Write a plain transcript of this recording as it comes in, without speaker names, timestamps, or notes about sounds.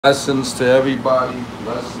Blessings to everybody.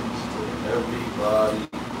 Blessings to everybody.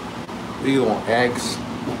 We gonna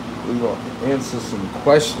answer some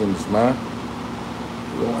questions, man.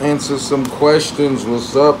 We gonna answer some questions.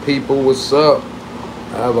 What's up, people? What's up?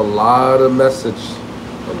 I have a lot of message.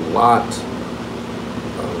 A lot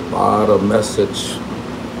of message.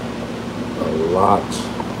 A lot.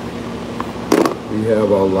 We have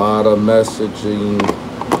a lot of messaging,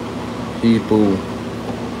 people.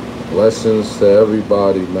 Blessings to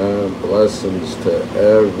everybody, man. Blessings to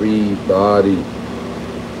everybody.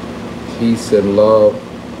 Peace and love.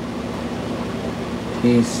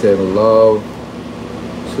 Peace and love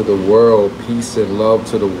to the world. Peace and love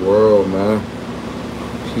to the world, man.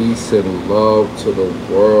 Peace and love to the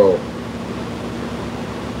world.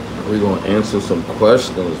 We're going to answer some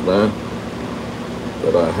questions, man,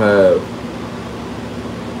 that I have.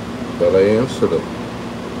 Gotta answer them.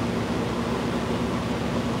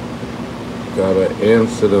 Gotta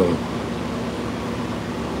answer them.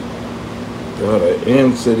 Gotta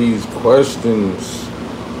answer these questions.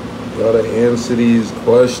 Gotta answer these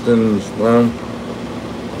questions, man.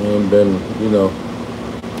 I ain't been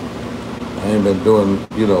doing,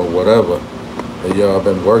 whatever. But y'all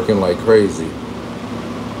been working like crazy.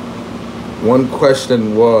 One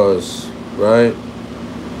question was, right?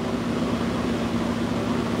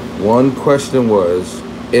 One question was,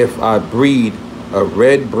 if I breed a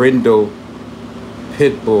red brindle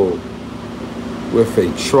pit bull with a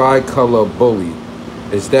tricolor bully,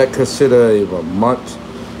 is that considered a mutt?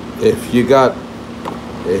 If you got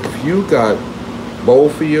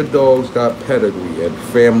both of your dogs got pedigree and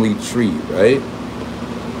family tree, right?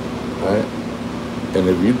 And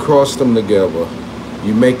if you cross them together,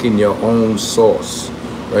 you're making your own sauce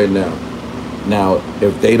right now. Now,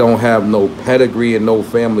 if they don't have no pedigree and no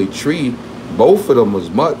family tree, both of them was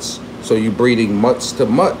mutts. So you're breeding mutts to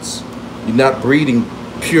mutts. You're not breeding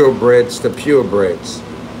purebreds to purebreds.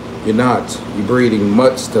 You're not. You're breeding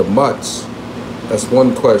mutts to mutts. That's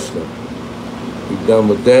one question. We done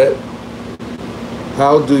with that.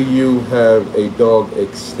 How do you have a dog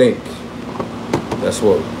extinct? That's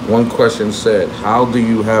what one question said. How do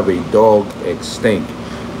you have a dog extinct?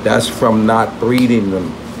 That's from not breeding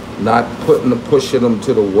them, not pushing them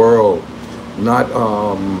to the world, not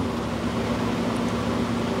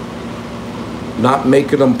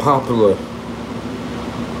making them popular,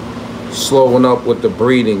 slowing up with the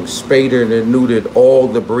breeding, spayed and neutered all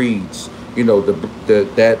the breeds. You know,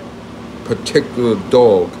 that particular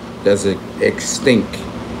dog that's extinct.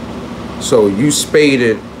 So you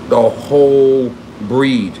spaded the whole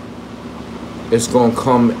breed, it's gonna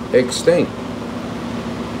come extinct.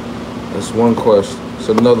 That's one question. It's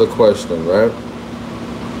another question, right?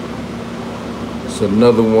 It's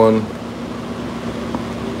another one.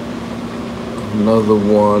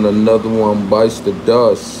 Another one bites the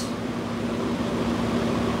dust.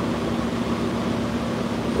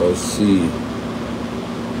 Let's see.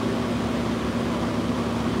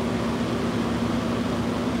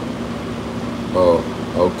 Oh,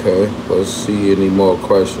 okay. Let's see any more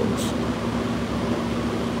questions.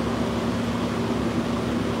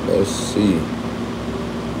 Let's see.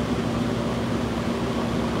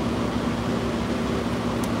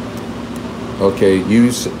 Okay,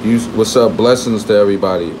 what's up? Blessings to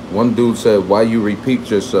everybody. One dude said, why you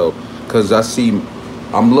repeat yourself? Because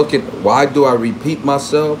I'm looking, why do I repeat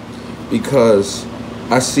myself? Because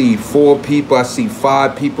I see 4 people, I see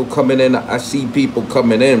 5 people coming in, I see people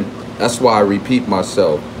coming in. That's why I repeat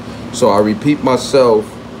myself. So I repeat myself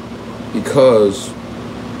because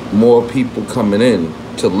more people coming in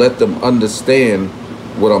to let them understand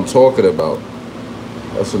what I'm talking about.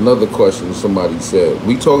 That's another question somebody said.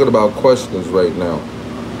 We talking about questions right now.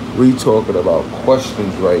 We talking about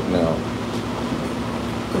questions right now.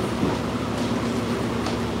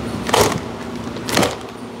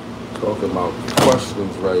 Talking about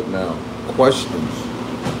questions right now. Questions.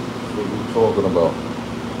 What we talking about?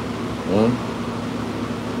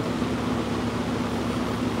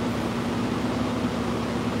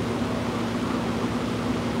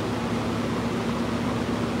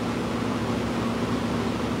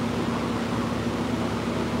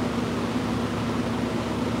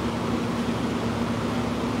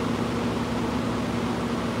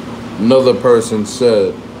 Another person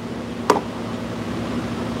said,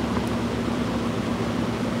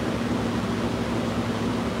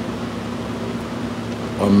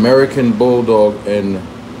 American Bulldog and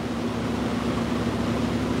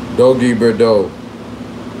Doggy Bordeaux,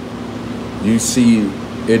 you see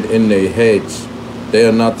it in their heads. They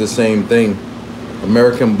are not the same thing.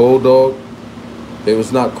 American Bulldog, it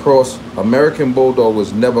was not crossed. American Bulldog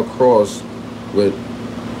was never crossed with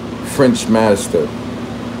French Master.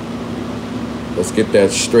 Let's get that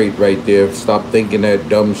straight right there. Stop thinking that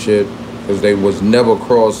dumb shit, because they was never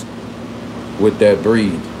crossed with that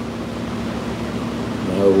breed.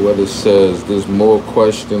 Now what it says, there's more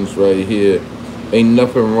questions right here. Ain't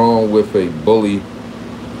nothing wrong with a bully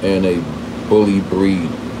and a bully breed.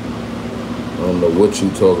 I don't know what you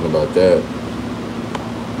talking about that.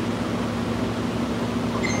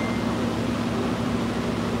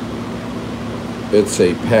 It's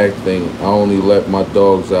a pack thing. I only let my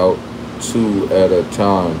dogs out 2 at a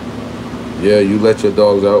time. Yeah, you let your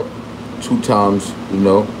dogs out 2 times, you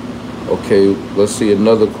know. Okay, let's see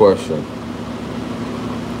another question.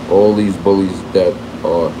 All these bullies that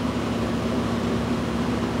are,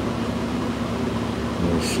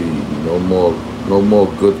 let me see, no more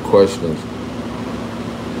good questions.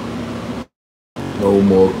 No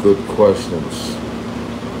more good questions.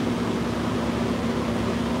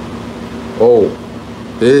 Oh,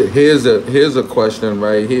 here's a question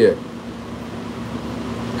right here.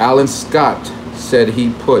 Alan Scott said he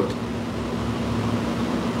put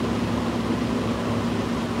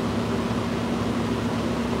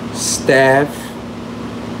staff,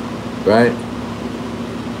 right?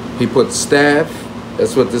 He put staff.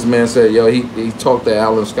 That's what this man said. Yo, he talked to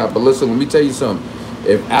Alan Scott. But listen, let me tell you something.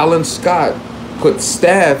 If Alan Scott put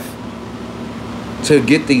staff to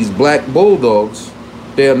get these black bulldogs,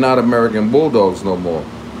 they are not American Bulldogs no more.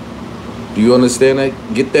 Do you understand that?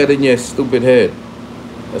 Get that in your stupid head.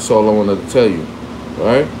 That's all I wanted to tell you. All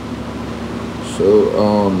right?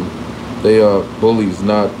 So, they are bullies,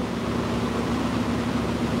 not...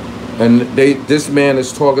 And this man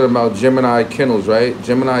is talking about Gemini Kennels, right?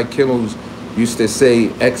 Gemini Kennels used to say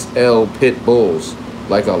XL Pit Bulls.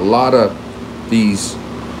 Like a lot of these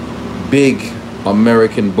big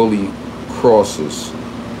American bully crosses.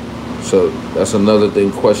 So that's another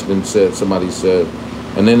thing somebody said.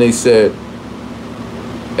 And then they said,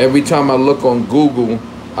 every time I look on Google,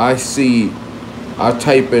 I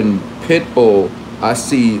type in pit bull, I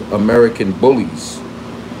see American bullies,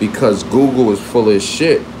 because Google is full of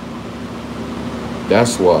shit.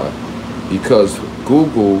 That's why. Because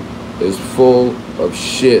Google is full of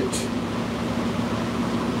shit.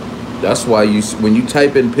 That's why when you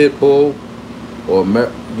type in pit bull, or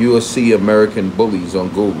you will see American bullies on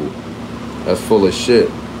Google. That's full of shit.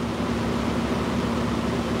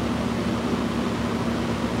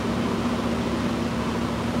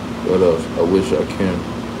 What else? I wish I can.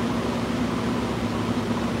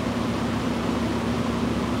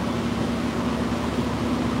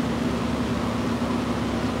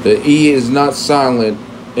 The E is not silent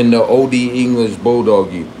in the OD English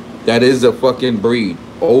Bulldoggy. That is a fucking breed.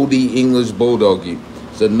 OD English Bulldoggy.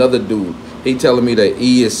 It's another dude. He telling me the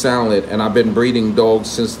E is silent, and I've been breeding dogs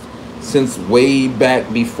since way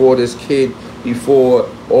back before this kid, before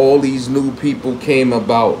all these new people came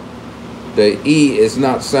about. The E is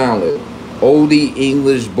not silent. OD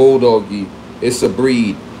English Bulldoggy. It's a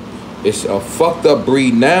breed. It's a fucked up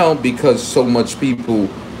breed now, because so much people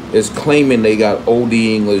is claiming they got OD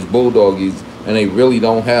English Bulldoggies, and they really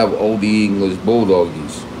don't have OD English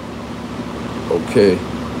Bulldoggies. Okay.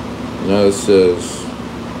 Now it says,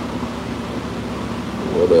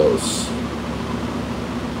 what else?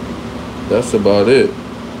 That's about it.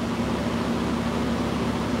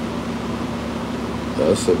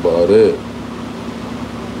 That's about it.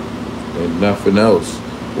 And nothing else.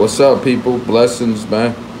 What's up, people? Blessings,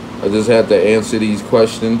 man. I just had to answer these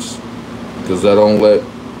questions, because I don't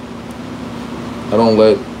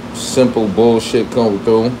let simple bullshit come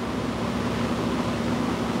through.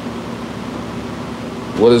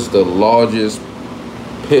 What is the largest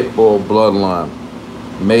pit bull bloodline?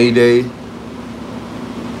 Mayday,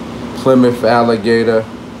 Plymouth Alligator.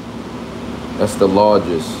 That's the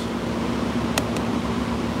largest.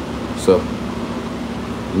 So,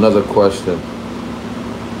 another question.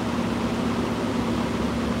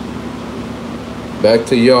 Back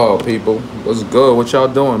to y'all, people. What's good? What y'all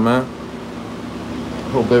doing, man?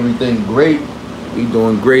 Hope everything great. We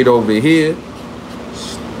doing great over here.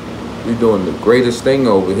 We doing the greatest thing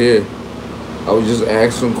over here. I was just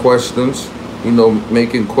asking questions, you know,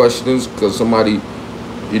 making questions because somebody,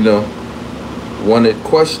 you know, wanted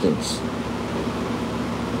questions.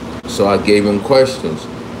 So I gave him questions.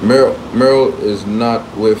 Merrill is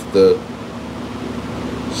not with the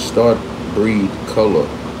start breed color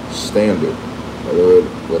standard,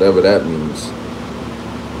 whatever that means.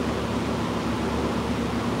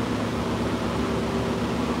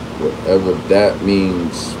 Whatever that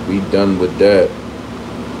means, we done with that.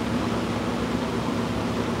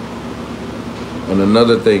 And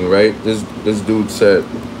another thing, right? This dude said,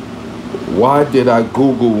 why did I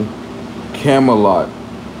Google Camelot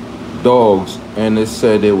dogs, and it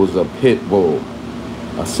said it was a pit bull.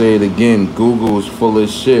 I say it again, Google is full of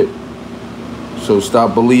shit. So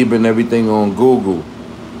stop believing everything on Google.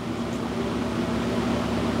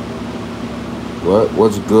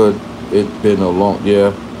 What's good? It's been a long,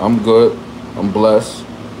 yeah, I'm good. I'm blessed.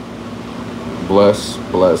 Blessed.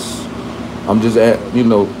 I'm just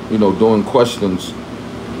doing questions.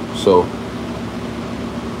 So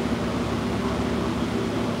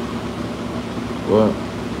what?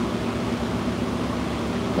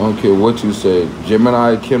 I don't care what you say.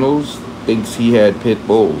 Gemini Kennels thinks he had pit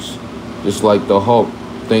bulls, just like the Hulk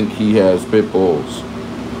think he has pit bulls.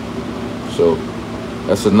 So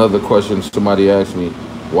that's another question somebody asked me.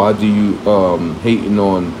 Why do you hating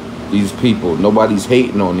on these people? Nobody's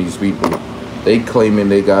hating on these people. They claiming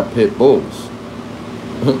they got pit bulls.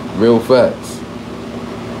 Real facts.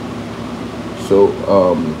 So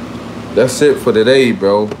that's it for today,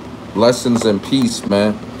 bro. Blessings and peace,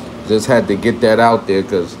 man. Just had to get that out there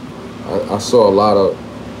because I saw a lot of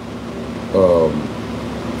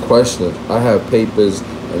questions. I have papers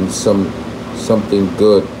and something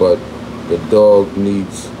good, but the dog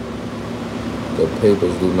needs the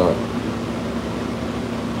papers. Do not.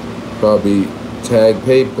 Probably tag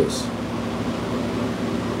papers.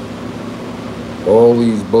 All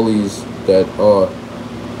these bullies that are,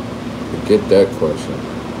 forget that question.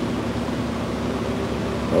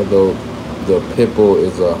 Although the pit bull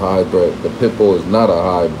is a hybrid. The pit bull is not a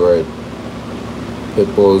hybrid. Pit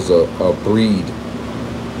bull is a breed.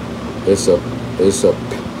 It's a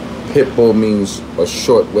pit bull means a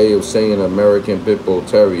short way of saying American Pit Bull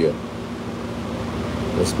Terrier.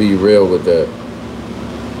 Let's be real with that.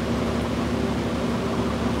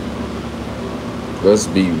 Let's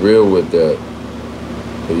be real with that.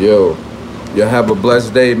 But yo, y'all have a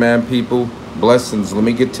blessed day, man, people. Blessings. Let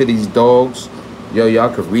me get to these dogs. Yo,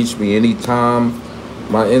 y'all can reach me anytime.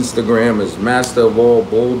 My Instagram is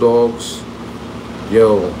MasterOfAllBulldogs.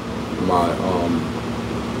 Yo, my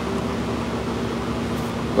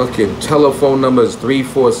fucking telephone number is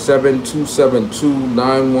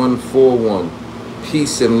 347-272-9141.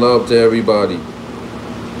 Peace and love to everybody.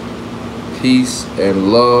 Peace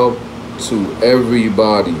and love to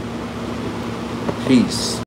everybody. Peace.